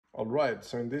Alright,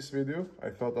 so in this video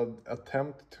I thought I'd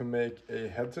attempt to make a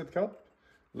headset cup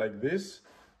like this,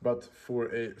 but for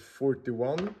a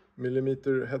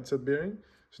 41mm headset bearing.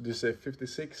 So this is a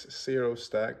 56-0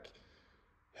 stack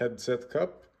headset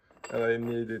cup, and I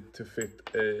needed to fit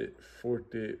a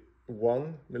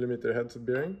 41mm headset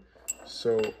bearing.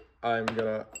 So I'm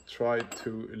gonna try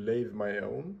to lathe my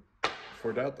own.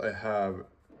 For that I have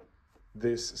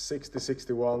this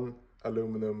 6061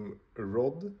 aluminum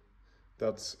rod.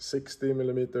 That's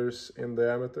 60mm in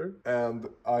diameter, and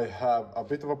I have a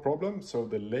bit of a problem. So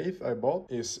the lathe I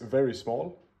bought is very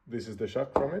small. This is the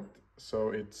chuck from it, so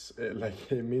it's like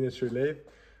a miniature lathe.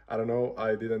 I don't know,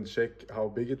 I didn't check how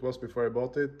big it was before I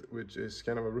bought it, which is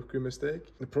kind of a rookie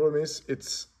mistake. The problem is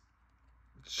it's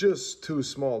just too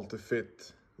small to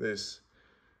fit this.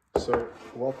 So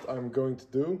what I'm going to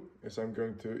do is I'm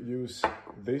going to use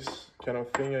this kind of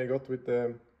thing I got with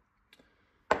the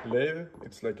lathe.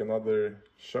 It's like another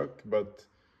chuck, but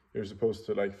you're supposed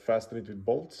to like fasten it with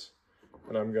bolts,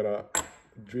 and I'm gonna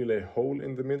drill a hole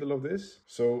in the middle of this.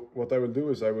 So what I will do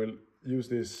is I will use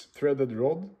this threaded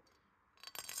rod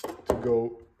to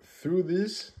go through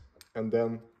these and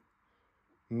then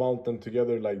mount them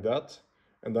together like that,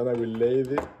 and then I will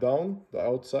lathe it down the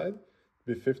outside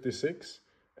with 56,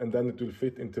 and then it will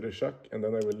fit into the chuck, and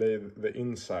then I will lathe the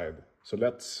inside. So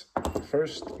let's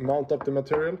first mount up the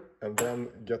material and then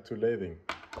get to lathing.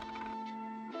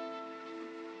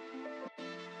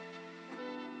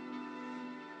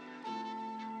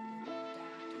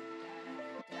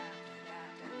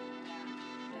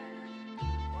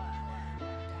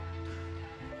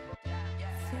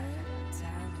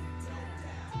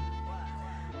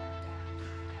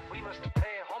 We must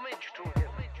pay homage to him.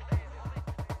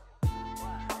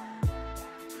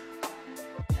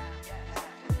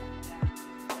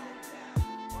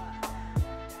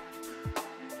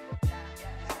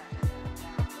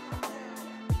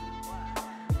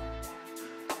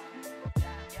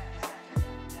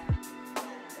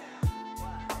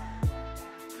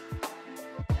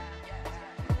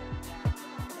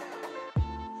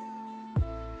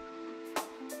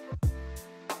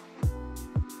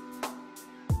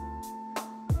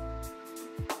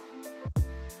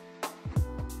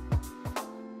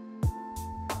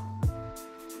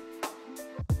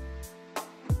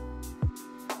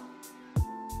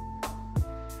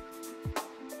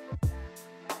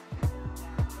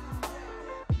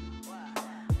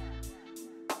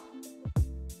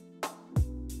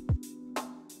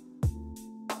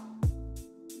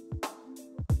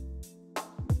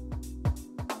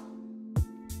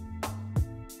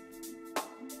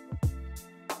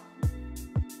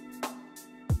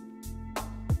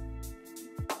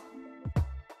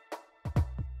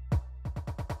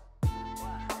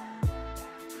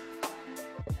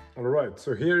 Alright,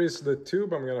 so here is the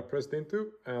tube I'm gonna press it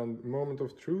into, and moment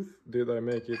of truth, did I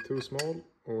make it too small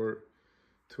or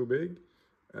too big?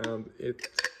 And it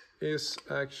is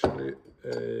actually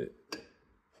a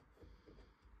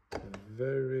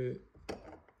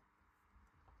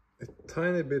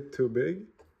tiny bit too big.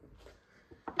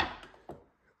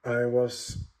 I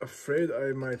was afraid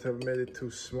I might have made it too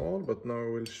small, but now I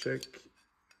will check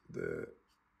the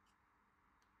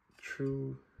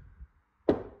true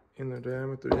inner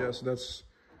diameter. Yeah, so that's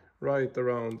right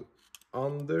around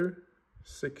under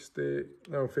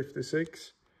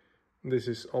 56. This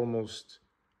is almost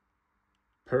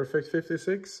perfect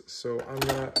 56. So I'm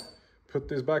gonna put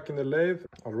this back in the lathe.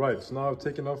 All right, so now I've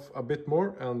taken off a bit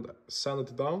more and sanded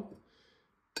it down,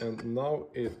 and now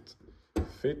it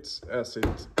fits as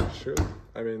it should.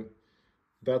 I mean,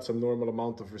 that's a normal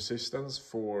amount of resistance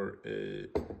for a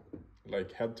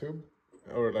like head tube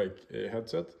or like a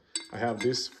headset. I have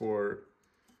this for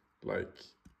like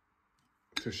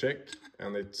to check,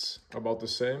 and it's about the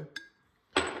same.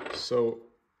 So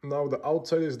now the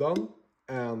outside is done,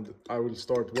 and I will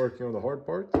start working on the hard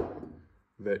part,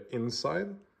 the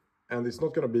inside. And it's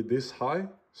not gonna be this high,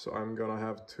 so I'm gonna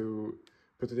have to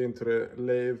put it into the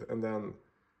lathe and then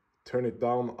turn it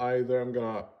down. Either I'm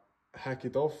gonna hack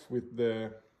it off with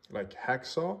the like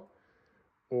hacksaw,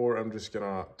 or I'm just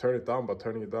gonna turn it down, but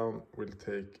turning it down will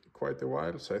take quite a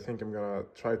while. So I think I'm gonna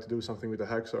try to do something with the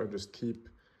hacksaw and just keep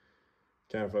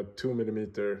kind of a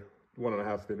 2mm,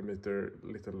 1.5mm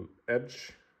little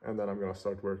edge. And then I'm gonna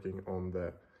start working on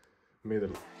the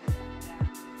middle.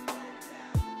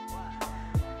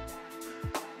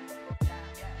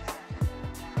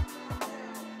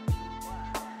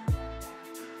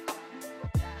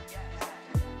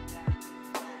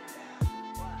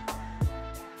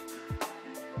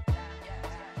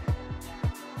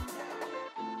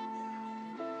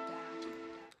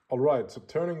 Alright, so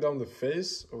turning down the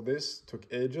face of this took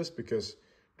ages because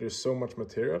there's so much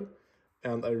material,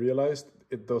 and I realized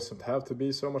it doesn't have to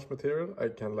be so much material. I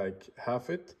can like half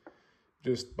it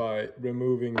just by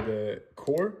removing the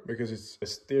core, because it's a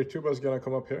steer tube that's gonna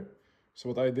come up here. So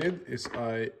what I did is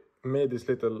I made this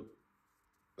little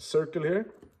circle here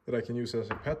that I can use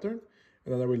as a pattern,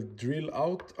 and then I will drill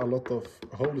out a lot of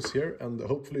holes here and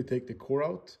hopefully take the core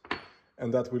out,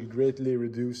 and that will greatly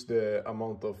reduce the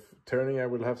amount of turning I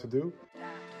will have to do.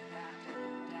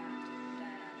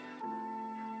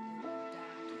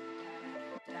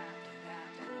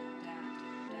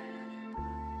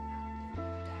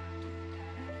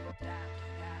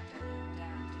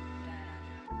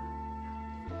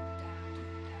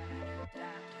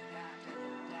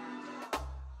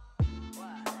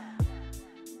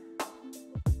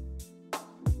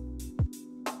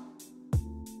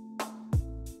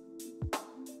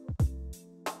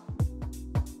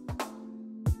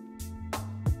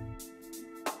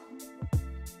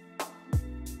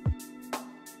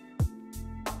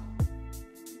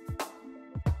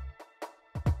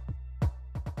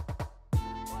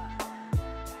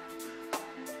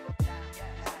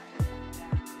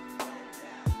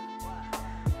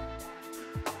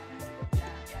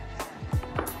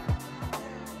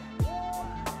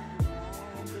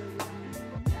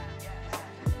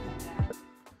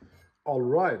 All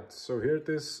right, so here it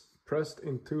is pressed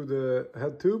into the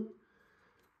head tube.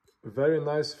 Very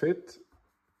nice fit,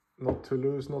 not too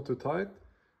loose, not too tight.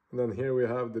 And then here we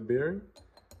have the bearing,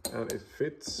 and it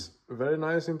fits very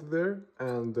nice into there.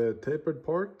 And the tapered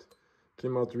part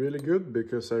came out really good,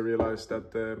 because I realized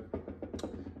that the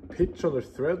pitch on the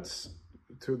threads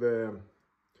to the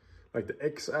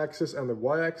x-axis and the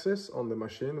y-axis on the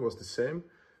machine was the same.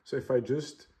 So if I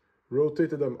just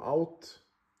rotated them out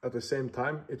at the same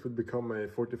time, it would become a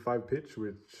 45 pitch,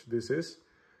 which this is.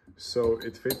 So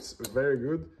it fits very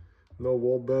good, no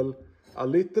wobble, a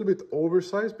little bit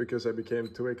oversized because I became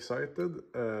too excited.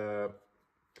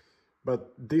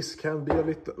 But this can be a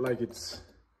little, like it's,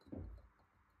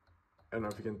 I don't know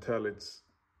if you can tell, it's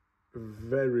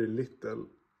very little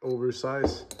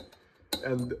oversized.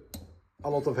 And a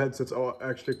lot of headsets are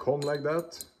actually come like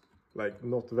that, like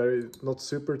not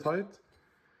super tight.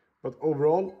 But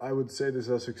overall, I would say this is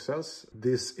a success.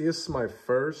 This is my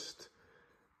first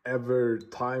ever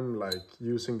time like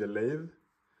using the lathe.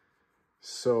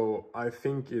 So I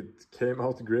think it came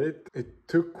out great. It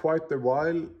took quite a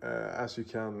while, as you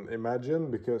can imagine,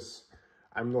 because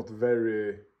I'm not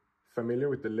very familiar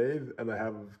with the lathe, and I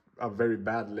have a very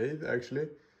bad lathe actually.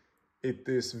 It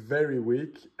is very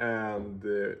weak, and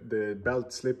the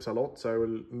belt slips a lot, so I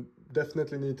will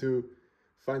definitely need to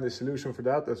find a solution for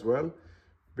that as well,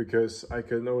 because I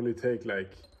can only take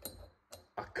like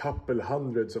a couple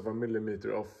hundreds of a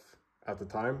millimeter off at a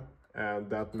time, and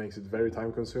that makes it very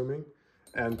time consuming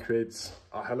and creates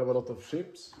a hell of a lot of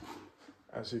chips.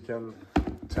 As you can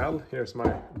tell, here's my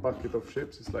bucket of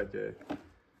chips. It's like a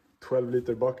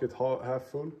 12-liter bucket, half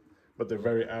full, but they're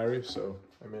very airy, so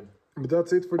I mean. But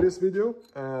that's it for this video,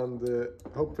 and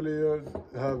hopefully you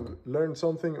have learned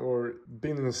something or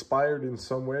been inspired in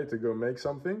some way to go make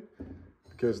something,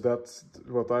 because that's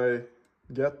what I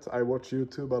get. I watch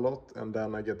YouTube a lot, and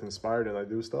then I get inspired and I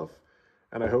do stuff,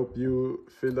 and I hope you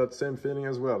feel that same feeling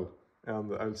as well.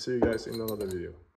 And I'll see you guys in another video.